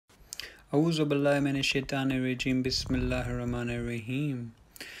A'udhu billahi minash shaitanir rajim. Bismillahir rahmanir rahim.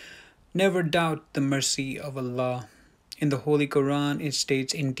 Never doubt the mercy of Allah. In the Holy Quran it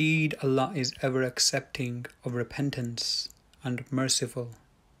states, indeed Allah is ever accepting of repentance and merciful.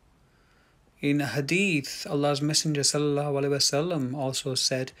 In Hadith, Allah's Messenger ﷺ also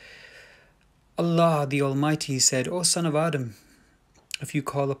said, Allah the Almighty said, O son of Adam, if you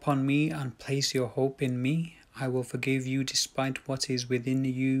call upon me and place your hope in me, I will forgive you despite what is within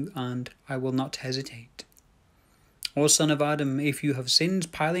you, and I will not hesitate. O son of Adam, if you have sins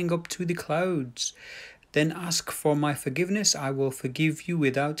piling up to the clouds, then ask for my forgiveness, I will forgive you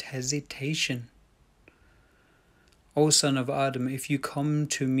without hesitation. O son of Adam, if you come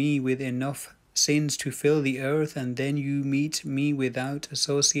to me with enough sins to fill the earth, and then you meet me without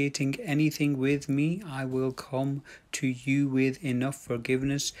associating anything with me, I will come to you with enough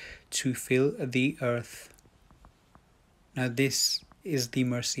forgiveness to fill the earth. Now this is the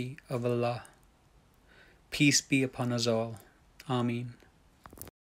mercy of Allah. Peace be upon us all. Ameen.